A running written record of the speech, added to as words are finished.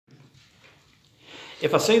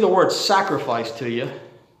If I say the word sacrifice to you,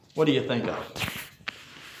 what do you think of?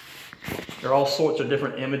 There are all sorts of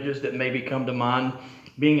different images that maybe come to mind.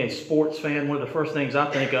 Being a sports fan, one of the first things I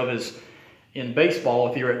think of is in baseball,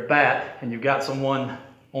 if you're at bat and you've got someone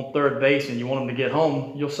on third base and you want them to get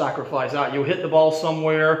home, you'll sacrifice out. You'll hit the ball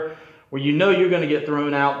somewhere where you know you're going to get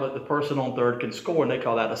thrown out, but the person on third can score, and they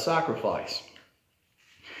call that a sacrifice.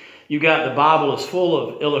 The Bible is full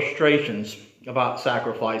of illustrations about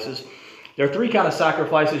sacrifices. There are three kinds of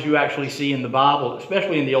sacrifices you actually see in the Bible,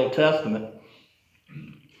 especially in the Old Testament.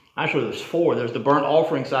 Actually, there's four. There's the burnt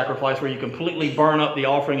offering sacrifice where you completely burn up the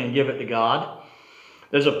offering and give it to God.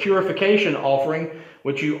 There's a purification offering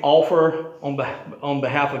which you offer on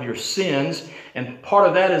behalf of your sins, and part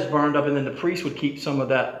of that is burned up, and then the priest would keep some of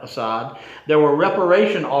that aside. There were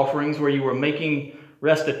reparation offerings where you were making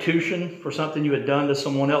restitution for something you had done to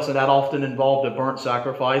someone else, and that often involved a burnt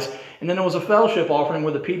sacrifice. And then there was a fellowship offering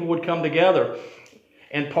where the people would come together,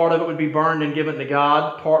 and part of it would be burned and given to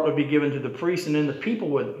God, part would be given to the priest, and then the people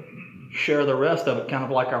would share the rest of it, kind of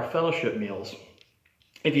like our fellowship meals.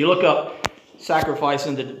 If you look up sacrifice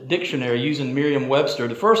in the dictionary using Merriam-Webster,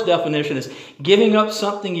 the first definition is giving up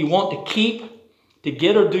something you want to keep, to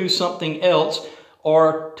get or do something else,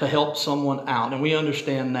 or to help someone out. And we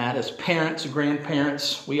understand that as parents,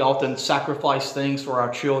 grandparents, we often sacrifice things for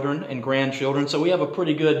our children and grandchildren, so we have a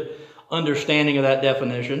pretty good understanding of that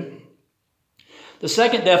definition. The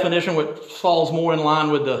second definition, which falls more in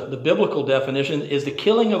line with the biblical definition, is the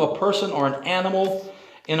killing of a person or an animal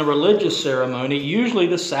in a religious ceremony, usually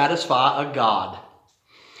to satisfy a god.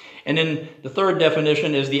 And then the third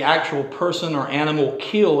definition is the actual person or animal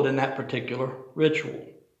killed in that particular ritual.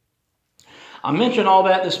 I mention all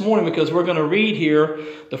that this morning because we're going to read here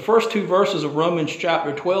the first two verses of Romans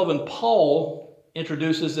chapter 12, and Paul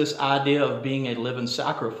introduces this idea of being a living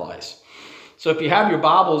sacrifice. So if you have your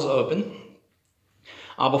Bibles open,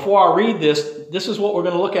 before I read this is what we're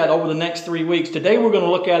going to look at over the next 3 weeks. Today we're going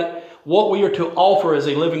to look at what we are to offer as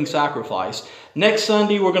a living sacrifice. Next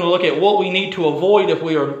Sunday, we're going to look at what we need to avoid if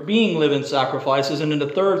we are being living sacrifices. And then the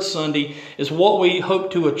third Sunday is what we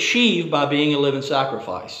hope to achieve by being a living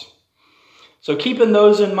sacrifice. So keeping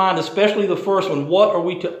those in mind, especially the first one, what are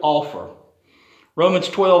we to offer? Romans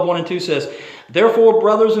 12, 1 and 2 says, "Therefore,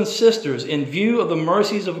 brothers and sisters, in view of the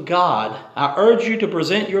mercies of God, I urge you to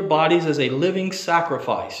present your bodies as a living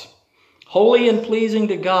sacrifice, holy and pleasing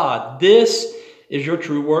to God. This is your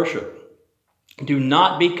true worship. Do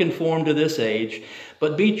not be conformed to this age,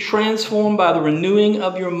 but be transformed by the renewing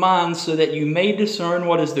of your minds so that you may discern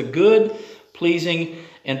what is the good, pleasing,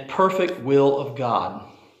 and perfect will of God."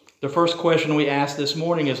 The first question we ask this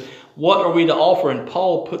morning is, what are we to offer? And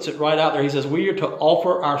Paul puts it right out there. He says, we are to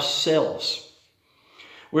offer ourselves.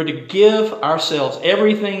 We're to give ourselves,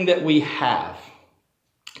 everything that we have,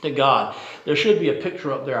 to God. There should be a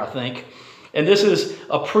picture up there, I think. And this is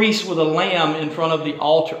a priest with a lamb in front of the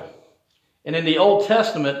altar. And in the Old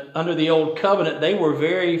Testament, under the Old Covenant, they were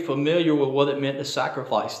very familiar with what it meant to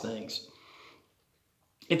sacrifice things.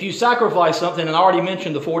 If you sacrifice something, and I already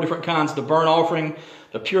mentioned the four different kinds, the burnt offering,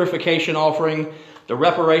 the purification offering, the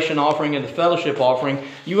reparation offering, and the fellowship offering,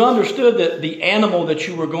 you understood that the animal that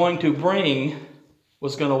you were going to bring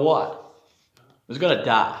was going to what? It was going to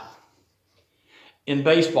die. In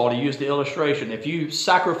baseball, to use the illustration, if you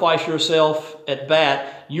sacrifice yourself at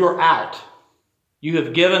bat, you're out. You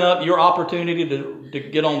have given up your opportunity to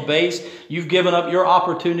get on base. You've given up your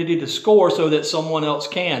opportunity to score so that someone else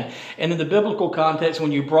can. And in the biblical context,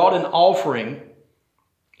 when you brought an offering,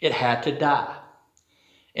 it had to die.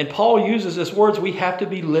 And Paul uses this words, we have to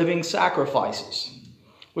be living sacrifices,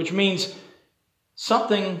 which means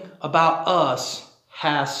something about us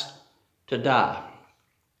has to die.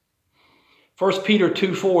 1 Peter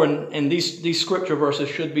 2:4, and these scripture verses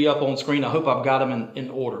should be up on screen. I hope I've got them in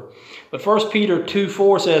order. But 1 Peter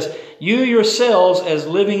 2:4 says, "You yourselves as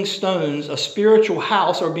living stones, a spiritual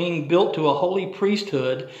house, are being built to a holy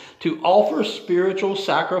priesthood to offer spiritual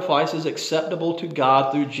sacrifices acceptable to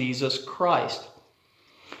God through Jesus Christ."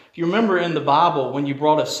 If you remember in the Bible, when you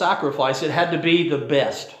brought a sacrifice, it had to be the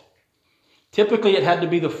best. Typically, it had to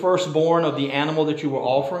be the firstborn of the animal that you were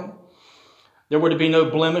offering. There were to be no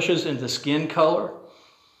blemishes in the skin color.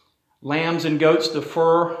 Lambs and goats, the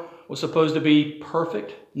fur was supposed to be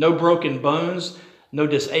perfect. No broken bones, no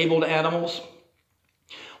disabled animals.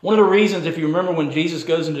 One of the reasons, if you remember when Jesus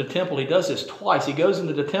goes into the temple, he does this twice. He goes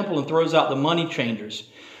into the temple and throws out the money changers.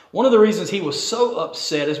 One of the reasons he was so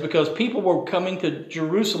upset is because people were coming to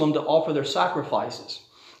Jerusalem to offer their sacrifices.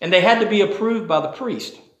 And they had to be approved by the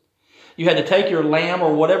priest. You had to take your lamb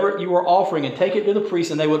or whatever you were offering and take it to the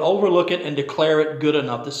priest, and they would overlook it and declare it good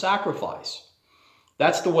enough to sacrifice.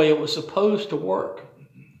 That's the way it was supposed to work.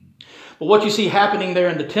 But what you see happening there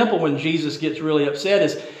in the temple when Jesus gets really upset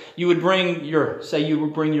is you would bring your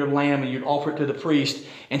lamb and you'd offer it to the priest,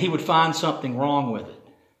 and he would find something wrong with it.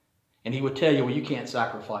 And he would tell you, well, you can't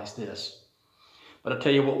sacrifice this. But I'll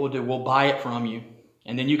tell you what we'll do. We'll buy it from you.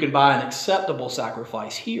 And then you can buy an acceptable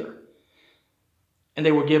sacrifice here. And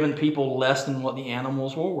they were giving people less than what the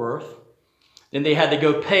animals were worth. Then they had to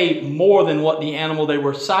go pay more than what the animal they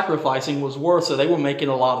were sacrificing was worth, so they were making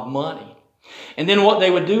a lot of money. And then what they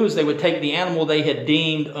would do is they would take the animal they had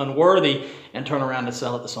deemed unworthy and turn around and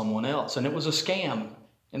sell it to someone else. And it was a scam.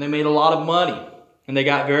 And they made a lot of money. And they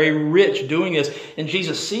got very rich doing this. And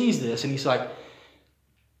Jesus sees this and he's like,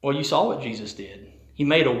 well, you saw what Jesus did. He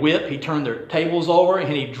made a whip, he turned their tables over,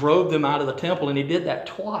 and he drove them out of the temple. And he did that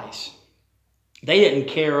twice. They didn't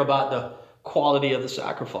care about the quality of the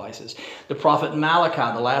sacrifices. The prophet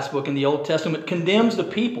Malachi, the last book in the Old Testament, condemns the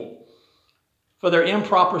people for their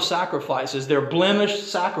improper sacrifices, their blemished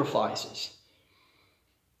sacrifices.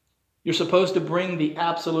 You're supposed to bring the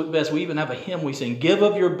absolute best. We even have a hymn we sing, give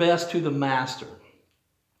of your best to the master.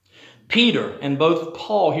 Peter and both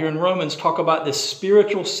Paul here in Romans talk about this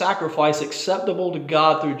spiritual sacrifice acceptable to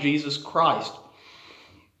God through Jesus Christ.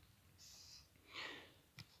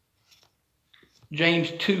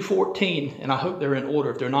 James 2:14, and I hope they're in order.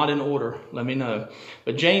 If they're not in order, let me know.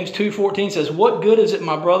 But James 2:14 says, what good is it,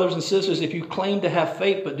 my brothers and sisters, if you claim to have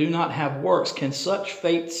faith but do not have works? Can such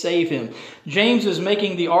faith save him? James is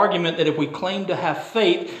making the argument that if we claim to have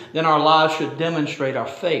faith, then our lives should demonstrate our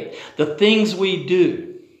faith. The things we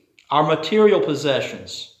do, our material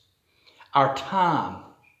possessions, our time,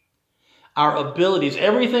 our abilities,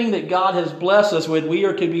 everything that God has blessed us with, we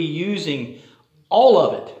are to be using all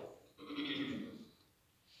of it.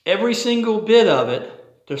 Every single bit of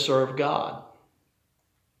it to serve God.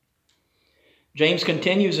 James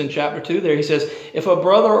continues in chapter 2 there. He says, if a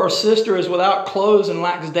brother or sister is without clothes and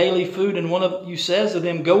lacks daily food, and one of you says to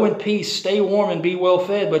them, go in peace, stay warm and be well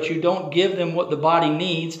fed, but you don't give them what the body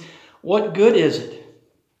needs, what good is it?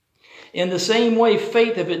 In the same way,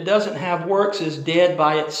 faith, if it doesn't have works, is dead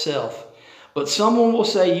by itself. But someone will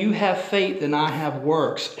say, you have faith and I have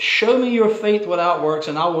works. Show me your faith without works,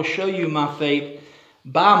 and I will show you my faith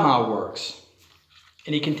by my works.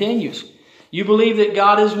 And he continues, you believe that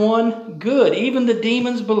God is one? Good. Even the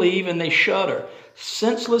demons believe and they shudder.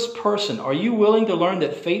 Senseless person, are you willing to learn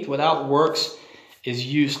that faith without works is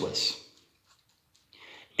useless?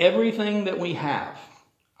 Everything that we have,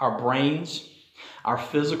 our brains, our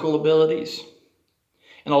physical abilities,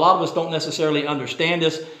 and a lot of us don't necessarily understand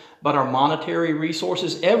this, but our monetary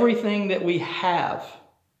resources, everything that we have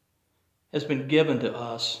has been given to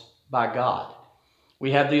us by God.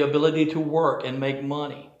 We have the ability to work and make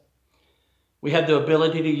money. We have the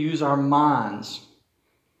ability to use our minds.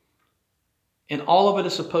 And all of it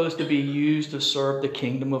is supposed to be used to serve the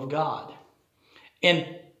kingdom of God.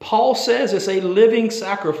 And Paul says it's a living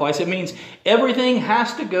sacrifice. It means everything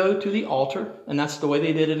has to go to the altar. And that's the way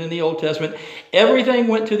they did it in the Old Testament. Everything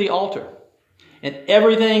went to the altar. And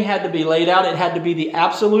everything had to be laid out. It had to be the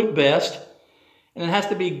absolute best. And it has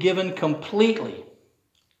to be given completely,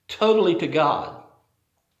 totally to God.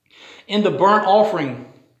 In the burnt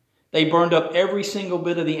offering, they burned up every single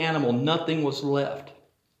bit of the animal. Nothing was left.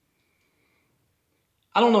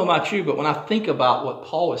 I don't know about you, but when I think about what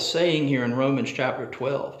Paul is saying here in Romans chapter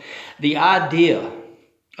 12, the idea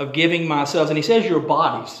of giving myself, and he says your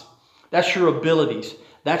bodies, that's your abilities,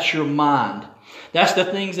 that's your mind, that's the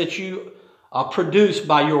things that you produce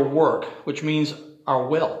by your work, which means our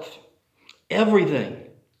wealth. Everything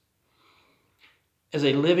is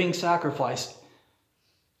a living sacrifice.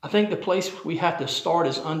 I think the place we have to start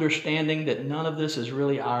is understanding that none of this is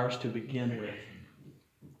really ours to begin with.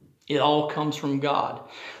 It all comes from God.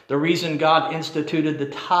 The reason God instituted the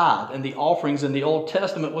tithe and the offerings in the Old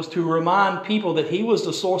Testament was to remind people that He was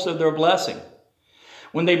the source of their blessing.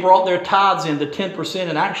 When they brought their tithes in, the 10%,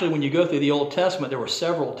 and actually when you go through the Old Testament, there were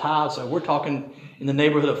several tithes, so we're talking in the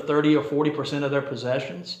neighborhood of 30 or 40% of their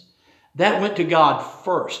possessions. That went to God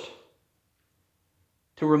first,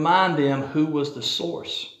 to remind them who was the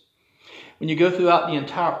source. When you go through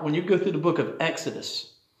the book of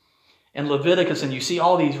Exodus and Leviticus and you see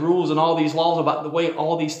all these rules and all these laws about the way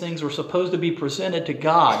all these things were supposed to be presented to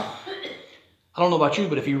God, I don't know about you,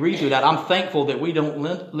 but if you read through that, I'm thankful that we don't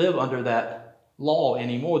live under that law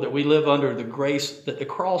anymore, that we live under the grace that the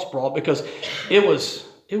cross brought, because it was,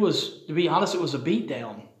 to be honest, it was a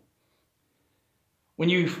beatdown. When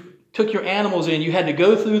you took your animals in, you had to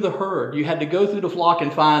go through the herd, you had to go through the flock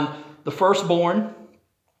and find the firstborn,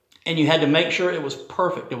 and you had to make sure it was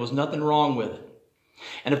perfect. There was nothing wrong with it.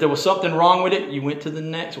 And if there was something wrong with it, you went to the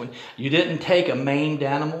next one. You didn't take a maimed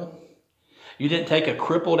animal. You didn't take a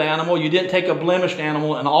crippled animal. You didn't take a blemished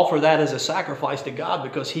animal and offer that as a sacrifice to God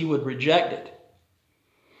because he would reject it.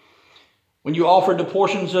 When you offered the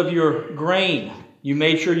portions of your grain, you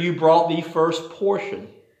made sure you brought the first portion.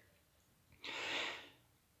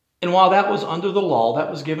 And while that was under the law,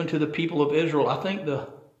 that was given to the people of Israel, I think the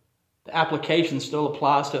application still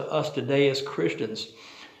applies to us today as Christians.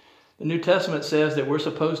 The New Testament says that we're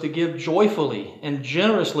supposed to give joyfully and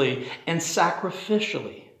generously and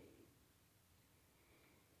sacrificially.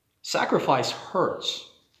 Sacrifice hurts.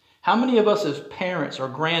 How many of us as parents or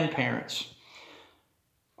grandparents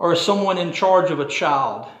or as someone in charge of a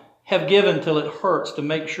child have given till it hurts to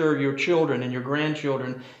make sure your children and your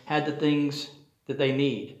grandchildren had the things that they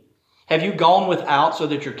need? Have you gone without so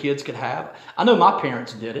that your kids could have? I know my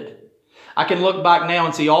parents did it. I can look back now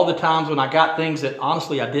and see all the times when I got things that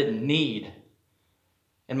honestly I didn't need.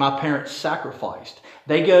 And my parents sacrificed.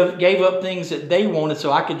 They gave up things that they wanted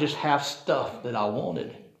so I could just have stuff that I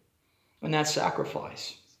wanted. And that's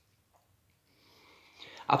sacrifice.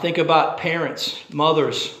 I think about parents,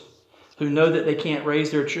 mothers, who know that they can't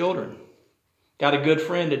raise their children. Got a good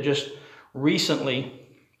friend that just recently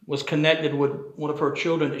was connected with one of her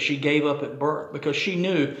children that she gave up at birth because she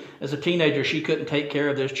knew as a teenager she couldn't take care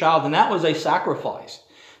of this child. And that was a sacrifice,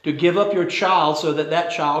 to give up your child so that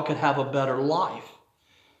that child could have a better life.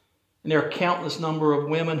 And there are countless number of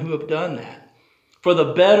women who have done that. For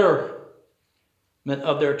the betterment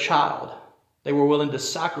of their child, they were willing to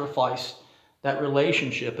sacrifice that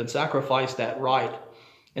relationship and sacrifice that right.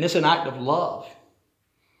 And it's an act of love.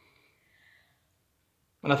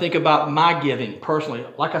 When I think about my giving personally,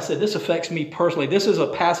 like I said, this affects me personally. This is a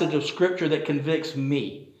passage of Scripture that convicts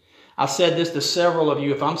me. I said this to several of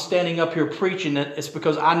you. If I'm standing up here preaching it, it's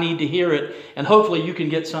because I need to hear it, and hopefully you can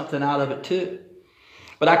get something out of it too.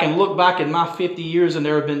 But I can look back in my 50 years, and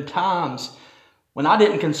there have been times when I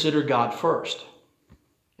didn't consider God first.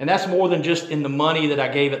 And that's more than just in the money that I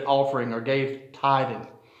gave at offering or gave tithing.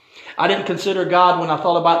 I didn't consider God when I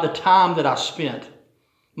thought about the time that I spent,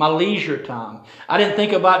 my leisure time. I didn't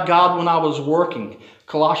think about God when I was working.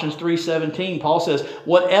 Colossians 3:17, Paul says,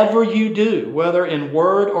 whatever you do, whether in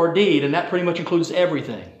word or deed, and that pretty much includes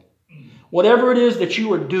everything, whatever it is that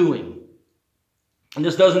you are doing, and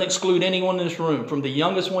this doesn't exclude anyone in this room, from the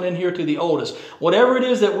youngest one in here to the oldest, whatever it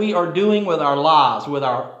is that we are doing with our lives, with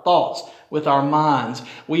our thoughts, with our minds,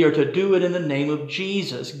 we are to do it in the name of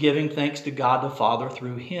Jesus, giving thanks to God the Father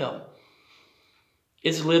through Him.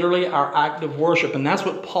 It's literally our act of worship, and that's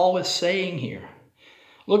what Paul is saying here.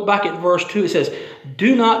 Look back at verse 2. It says,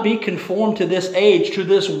 do not be conformed to this age, to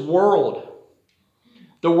this world.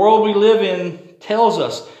 The world we live in tells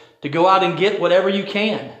us to go out and get whatever you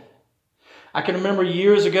can. I can remember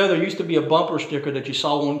years ago, there used to be a bumper sticker that you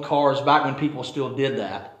saw on cars back when people still did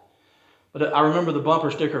that. But I remember the bumper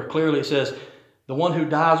sticker clearly. It says, the one who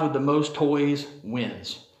dies with the most toys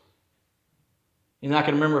wins. And I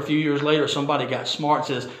can remember a few years later, somebody got smart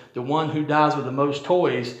and says, the one who dies with the most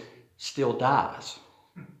toys still dies.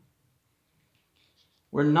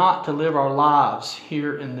 We're not to live our lives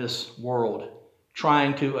here in this world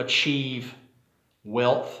trying to achieve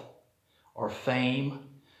wealth or fame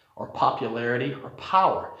or popularity or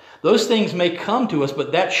power. Those things may come to us,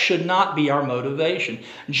 but that should not be our motivation.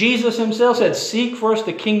 Jesus himself said, seek first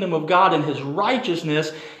the kingdom of God and his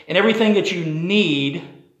righteousness, and everything that you need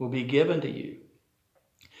will be given to you.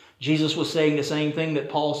 Jesus was saying the same thing that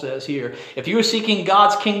Paul says here. If you are seeking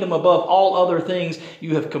God's kingdom above all other things,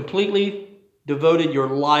 you have completely devoted your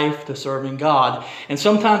life to serving God. And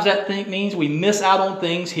sometimes that means we miss out on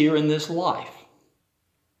things here in this life.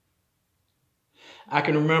 I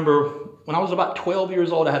can remember when I was about 12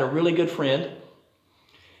 years old, I had a really good friend.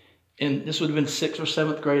 And this would have been 6th or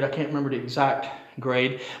 7th grade. I can't remember the exact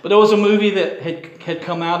grade. But there was a movie that had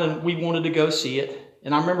come out and we wanted to go see it.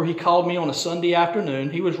 And I remember he called me on a Sunday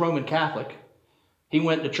afternoon. He was Roman Catholic. He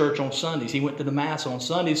went to church on Sundays. He went to the Mass on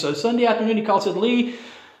Sundays. So Sunday afternoon he called and said, Lee,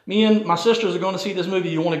 me and my sisters are going to see this movie.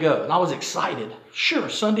 You want to go? And I was excited. Sure,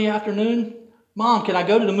 Sunday afternoon. Mom, can I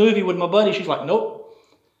go to the movie with my buddy? She's like, nope.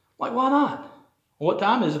 I'm like, why not? What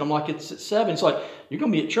time is it? I'm like, it's at 7. It's like, you're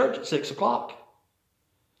going to be at church at 6 o'clock.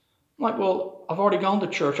 I'm like, well, I've already gone to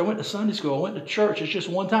church. I went to Sunday school. I went to church. It's just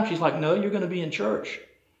one time. She's like, no, you're going to be in church.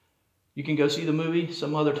 You can go see the movie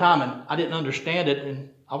some other time. And I didn't understand it, and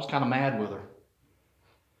I was kind of mad with her.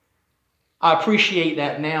 I appreciate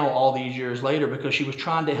that now all these years later because she was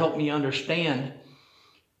trying to help me understand.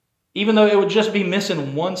 Even though it would just be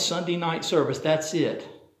missing one Sunday night service, that's it.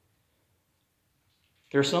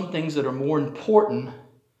 There are some things that are more important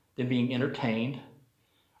than being entertained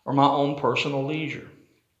or my own personal leisure.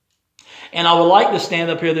 And I would like to stand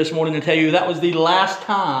up here this morning and tell you that was the last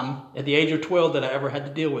time at the age of 12 that I ever had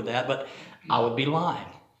to deal with that, but I would be lying.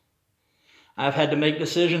 I've had to make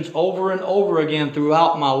decisions over and over again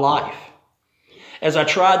throughout my life as I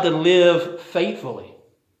tried to live faithfully.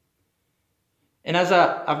 And as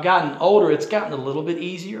I've gotten older, it's gotten a little bit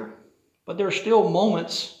easier, but there are still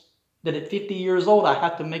moments that at 50 years old, I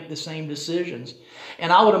have to make the same decisions.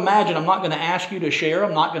 And I would imagine, I'm not going to ask you to share,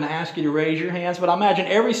 I'm not going to ask you to raise your hands, but I imagine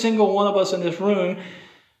every single one of us in this room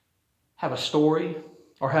have a story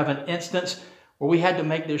or have an instance where we had to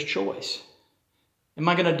make this choice. Am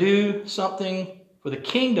I going to do something for the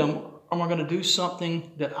kingdom, or am I going to do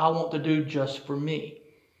something that I want to do just for me?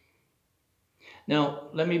 Now,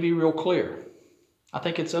 let me be real clear. I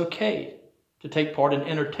think it's okay to take part in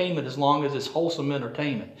entertainment as long as it's wholesome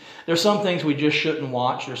entertainment. There's some things we just shouldn't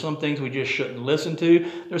watch. There's some things we just shouldn't listen to.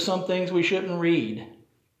 There's some things we shouldn't read.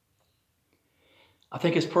 I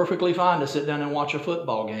think it's perfectly fine to sit down and watch a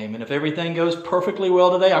football game. And if everything goes perfectly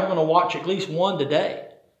well today, I'm going to watch at least one today.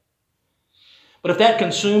 But if that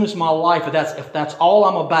consumes my life, if that's all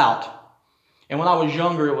I'm about, and when I was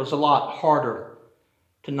younger, it was a lot harder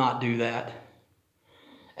to not do that.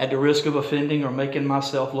 At the risk of offending or making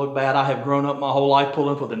myself look bad, I have grown up my whole life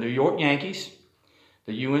pulling for the New York Yankees,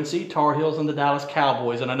 the UNC Tar Heels, and the Dallas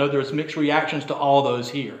Cowboys. And I know there's mixed reactions to all those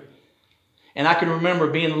here. And I can remember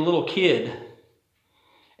being a little kid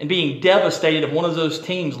and being devastated if one of those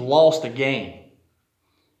teams lost a game.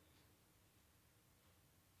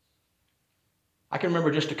 I can remember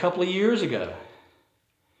just a couple of years ago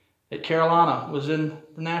that Carolina was in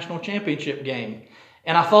the national championship game.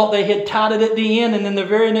 And I thought they had tied it at the end. And then the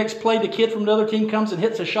very next play, the kid from the other team comes and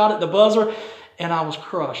hits a shot at the buzzer. And I was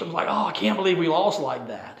crushed. I was like, oh, I can't believe we lost like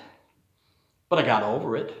that. But I got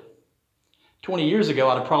over it. 20 years ago,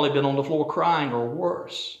 I'd have probably been on the floor crying or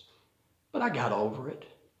worse. But I got over it.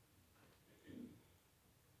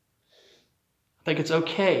 I think it's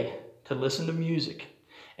okay to listen to music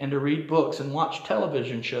and to read books and watch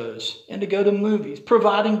television shows and to go to movies,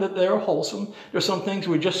 providing that they're wholesome. There's some things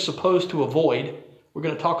we're just supposed to avoid. We're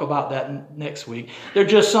going to talk about that next week. There are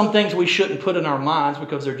just some things we shouldn't put in our minds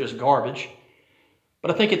because they're just garbage.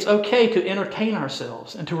 But I think it's okay to entertain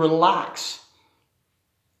ourselves and to relax.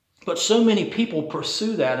 But so many people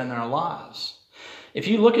pursue that in their lives. If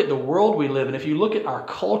you look at the world we live in, if you look at our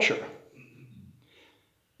culture,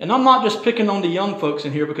 and I'm not just picking on the young folks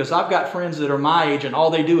in here because I've got friends that are my age and all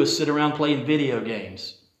they do is sit around playing video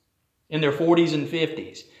games in their 40s and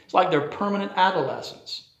 50s. It's like they're permanent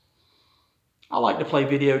adolescents. I like to play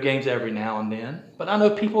video games every now and then, but I know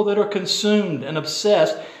people that are consumed and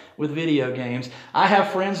obsessed with video games. I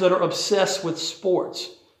have friends that are obsessed with sports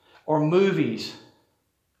or movies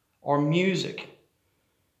or music.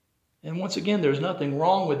 And once again, there's nothing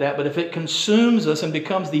wrong with that, but if it consumes us and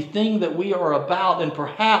becomes the thing that we are about, then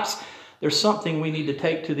perhaps there's something we need to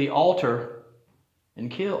take to the altar and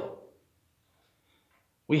kill.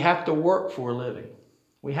 We have to work for a living.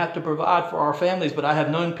 We have to provide for our families, but I have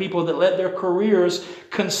known people that let their careers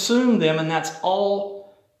consume them, and that's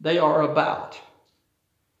all they are about.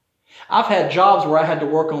 I've had jobs where I had to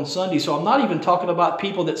work on Sunday, so I'm not even talking about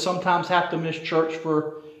people that sometimes have to miss church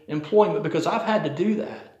for employment, because I've had to do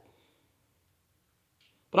that.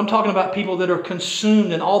 But I'm talking about people that are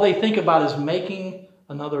consumed and all they think about is making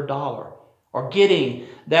another dollar or getting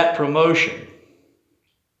that promotion.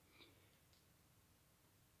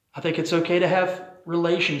 I think it's okay to have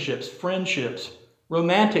relationships, friendships,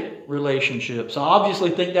 romantic relationships. I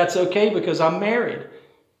obviously think that's okay because I'm married.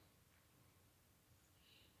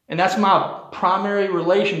 And that's my primary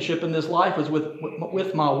relationship in this life is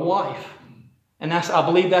with my wife. And I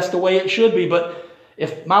believe that's the way it should be. But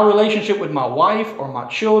if my relationship with my wife or my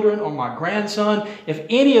children or my grandson, if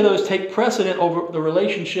any of those take precedent over the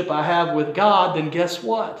relationship I have with God, then guess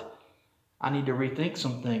what? I need to rethink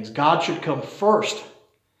some things. God should come first.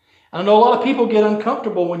 I know a lot of people get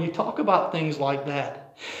uncomfortable when you talk about things like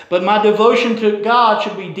that. But my devotion to God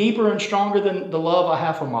should be deeper and stronger than the love I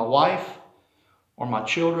have for my wife or my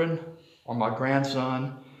children or my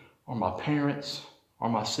grandson or my parents or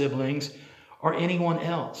my siblings or anyone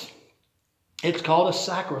else. It's called a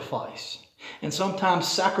sacrifice. And sometimes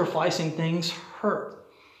sacrificing things hurt.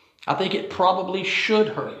 I think it probably should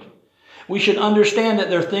hurt. We should understand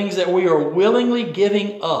that there are things that we are willingly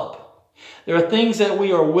giving up. There are things that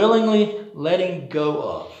we are willingly letting go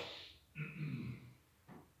of.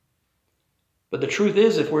 But the truth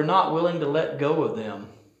is, if we're not willing to let go of them,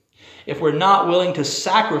 if we're not willing to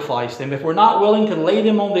sacrifice them, if we're not willing to lay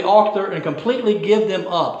them on the altar and completely give them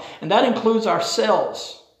up, and that includes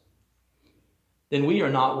ourselves, then we are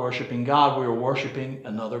not worshiping God. We are worshiping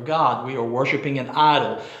another God. We are worshiping an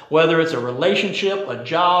idol. Whether it's a relationship, a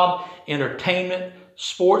job, entertainment,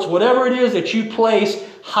 sports, whatever it is that you place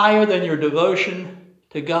higher than your devotion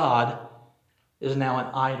to God is now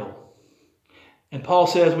an idol. And Paul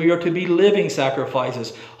says we are to be living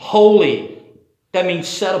sacrifices, holy. That means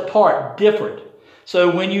set apart, different.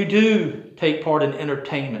 So when you do take part in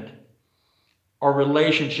entertainment or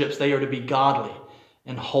relationships, they are to be godly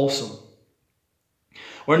and wholesome.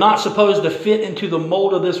 We're not supposed to fit into the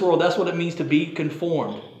mold of this world. That's what it means to be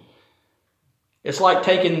conformed. It's like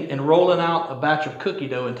taking and rolling out a batch of cookie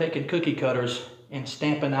dough and taking cookie cutters and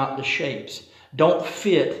stamping out the shapes. Don't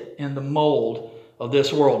fit in the mold of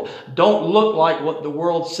this world. Don't look like what the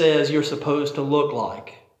world says you're supposed to look like.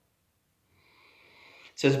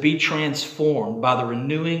 It says, be transformed by the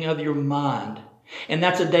renewing of your mind. And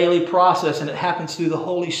that's a daily process, and it happens through the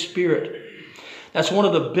Holy Spirit. That's one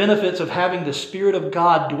of the benefits of having the Spirit of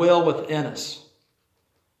God dwell within us.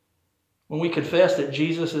 When we confess that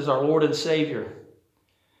Jesus is our Lord and Savior,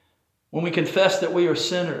 when we confess that we are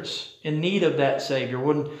sinners in need of that Savior,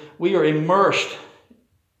 when we are immersed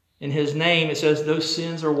in His name, it says those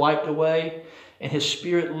sins are wiped away and His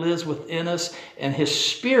Spirit lives within us. And His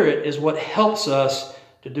Spirit is what helps us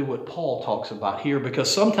to do what Paul talks about here,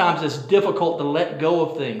 because sometimes it's difficult to let go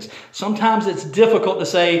of things. Sometimes it's difficult to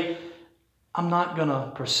say, I'm not going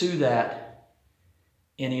to pursue that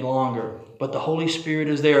any longer. But the Holy Spirit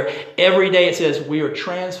is there. Every day it says we are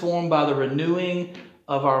transformed by the renewing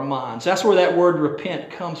of our minds. That's where that word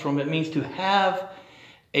repent comes from. It means to have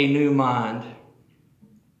a new mind.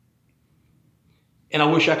 And I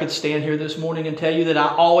wish I could stand here this morning and tell you that I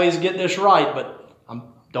always get this right, but I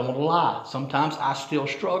don't want to lie. Sometimes I still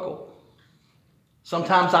struggle.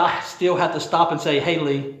 Sometimes I still have to stop and say, hey,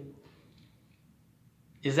 Lee,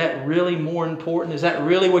 is that really more important? Is that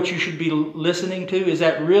really what you should be listening to? Is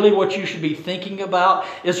that really what you should be thinking about?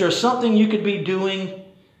 Is there something you could be doing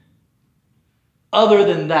other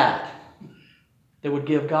than that would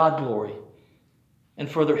give God glory and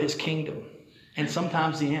further His kingdom? And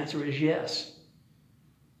sometimes the answer is yes.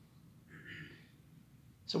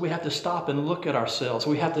 So we have to stop and look at ourselves.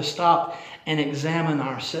 We have to stop and examine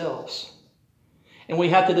ourselves. And we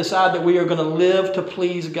have to decide that we are going to live to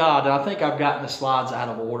please God. And I think I've gotten the slides out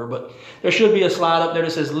of order, but there should be a slide up there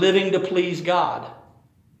that says living to please God.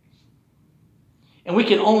 And we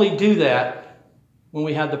can only do that when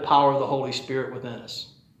we have the power of the Holy Spirit within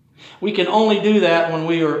us. We can only do that when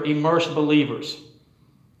we are immersed believers,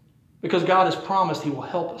 because God has promised He will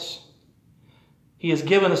help us. He has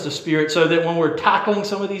given us the Spirit so that when we're tackling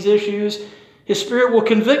some of these issues, His Spirit will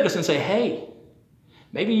convict us and say, hey,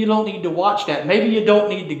 maybe you don't need to watch that. Maybe you don't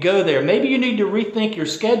need to go there. Maybe you need to rethink your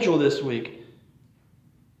schedule this week.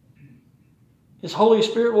 His Holy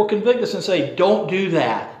Spirit will convict us and say, don't do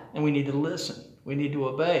that. And we need to listen. We need to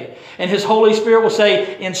obey. And His Holy Spirit will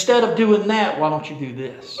say, instead of doing that, why don't you do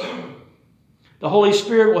this? The Holy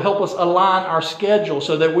Spirit will help us align our schedule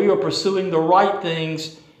so that we are pursuing the right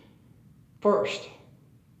things first.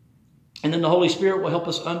 And then the Holy Spirit will help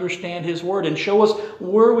us understand His Word and show us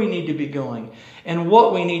where we need to be going and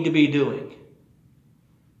what we need to be doing.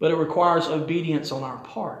 But it requires obedience on our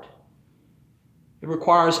part. It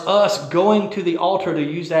requires us going to the altar, to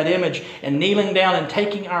use that image, and kneeling down and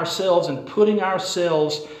taking ourselves and putting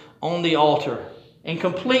ourselves on the altar and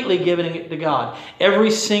completely giving it to God.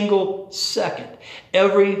 Every single second,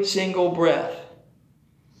 every single breath.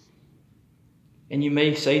 And you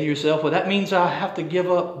may say to yourself, well, that means I have to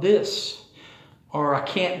give up this, or I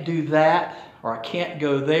can't do that, or I can't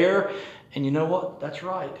go there. And you know what? That's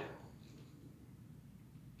right.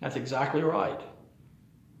 That's exactly right.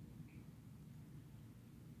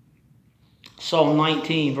 Psalm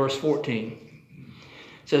 19, verse 14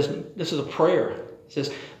 says, this is a prayer. It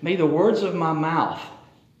says, may the words of my mouth,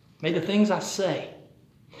 may the things I say,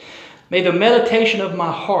 may the meditation of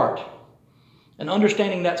my heart. And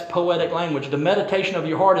understanding that's poetic language. The meditation of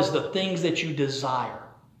your heart is the things that you desire.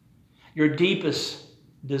 Your deepest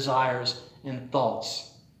desires and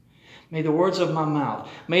thoughts. May the words of my mouth,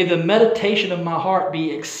 may the meditation of my heart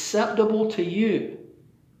be acceptable to you,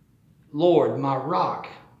 Lord, my rock,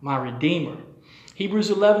 my redeemer. Hebrews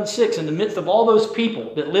 11:6, in the midst of all those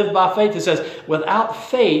people that live by faith, it says, without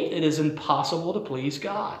faith it is impossible to please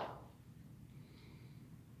God.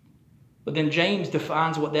 But then James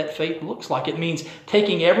defines what that faith looks like. It means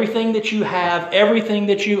taking everything that you have, everything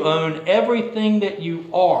that you own, everything that you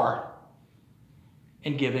are,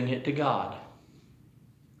 and giving it to God.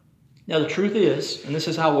 Now the truth is, and this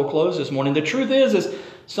is how we'll close this morning, the truth is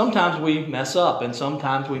sometimes we mess up and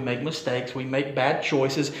sometimes we make mistakes, we make bad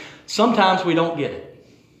choices, sometimes we don't get it.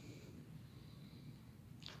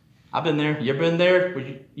 I've been there. You ever been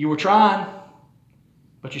there? You were trying,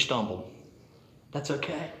 but you stumbled. That's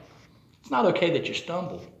okay. It's not okay that you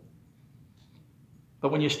stumbled.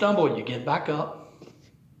 But when you stumble, you get back up.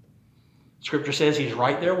 Scripture says He's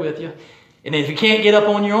right there with you. And if you can't get up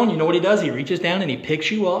on your own, you know what He does? He reaches down and He picks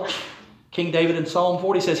you up. King David in Psalm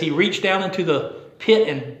 40 says He reached down into the pit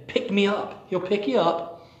and picked me up. He'll pick you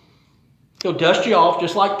up. He'll dust you off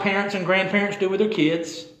just like parents and grandparents do with their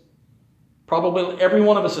kids. Probably every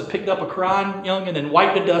one of us have picked up a crying youngin' and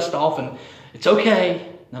wiped the dust off, and it's okay.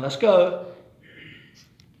 Now let's go.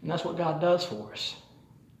 And that's what God does for us.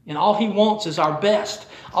 And all He wants is our best.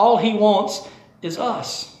 All He wants is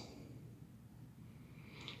us.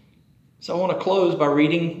 So I want to close by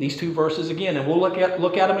reading these two verses again. And we'll look at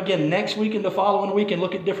them again next week and the following week and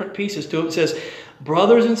look at different pieces to it. It says,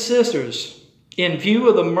 brothers and sisters, in view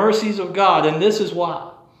of the mercies of God, and this is why.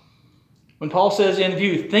 When Paul says in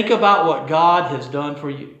view, think about what God has done for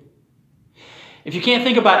you. If you can't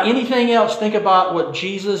think about anything else, think about what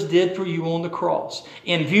Jesus did for you on the cross.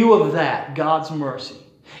 In view of that, God's mercy.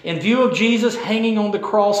 In view of Jesus hanging on the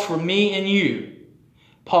cross for me and you,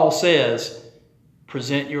 Paul says,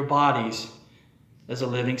 present your bodies as a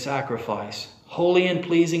living sacrifice, holy and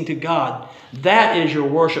pleasing to God. That is your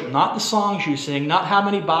worship, not the songs you sing, not how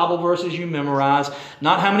many Bible verses you memorize,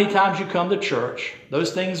 not how many times you come to church.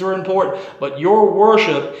 Those things are important, but your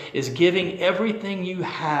worship is giving everything you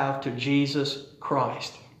have to Jesus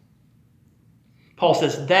Christ. Paul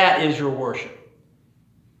says that is your worship.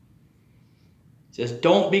 He says,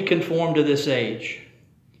 don't be conformed to this age.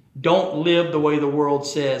 Don't live the way the world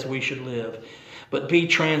says we should live, but be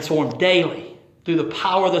transformed daily through the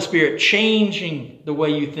power of the Spirit, changing the way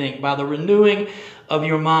you think by the renewing of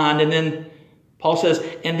your mind. And then Paul says,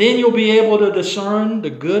 and then you'll be able to discern the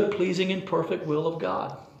good, pleasing, and perfect will of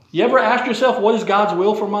God. You ever ask yourself, what is God's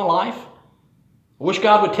will for my life? I wish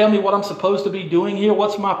God would tell me what I'm supposed to be doing here.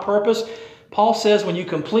 What's my purpose? Paul says when you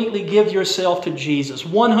completely give yourself to Jesus,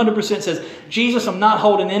 100% says, Jesus, I'm not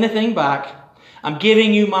holding anything back. I'm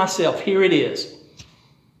giving you myself. Here it is.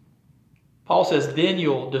 Paul says, then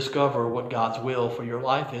you'll discover what God's will for your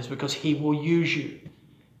life is because He will use you.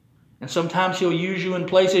 And sometimes He'll use you in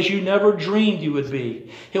places you never dreamed you would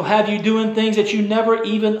be. He'll have you doing things that you never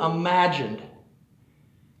even imagined.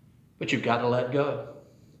 But you've got to let go.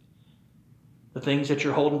 The things that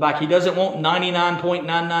you're holding back. He doesn't want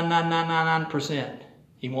 99.99999%.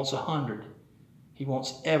 He wants 100. He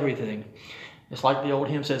wants everything. It's like the old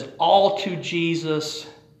hymn says, all to Jesus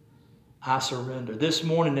I surrender. This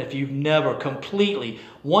morning, if you've never completely,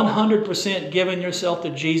 100% given yourself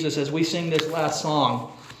to Jesus as we sing this last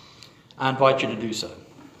song, I invite you to do so.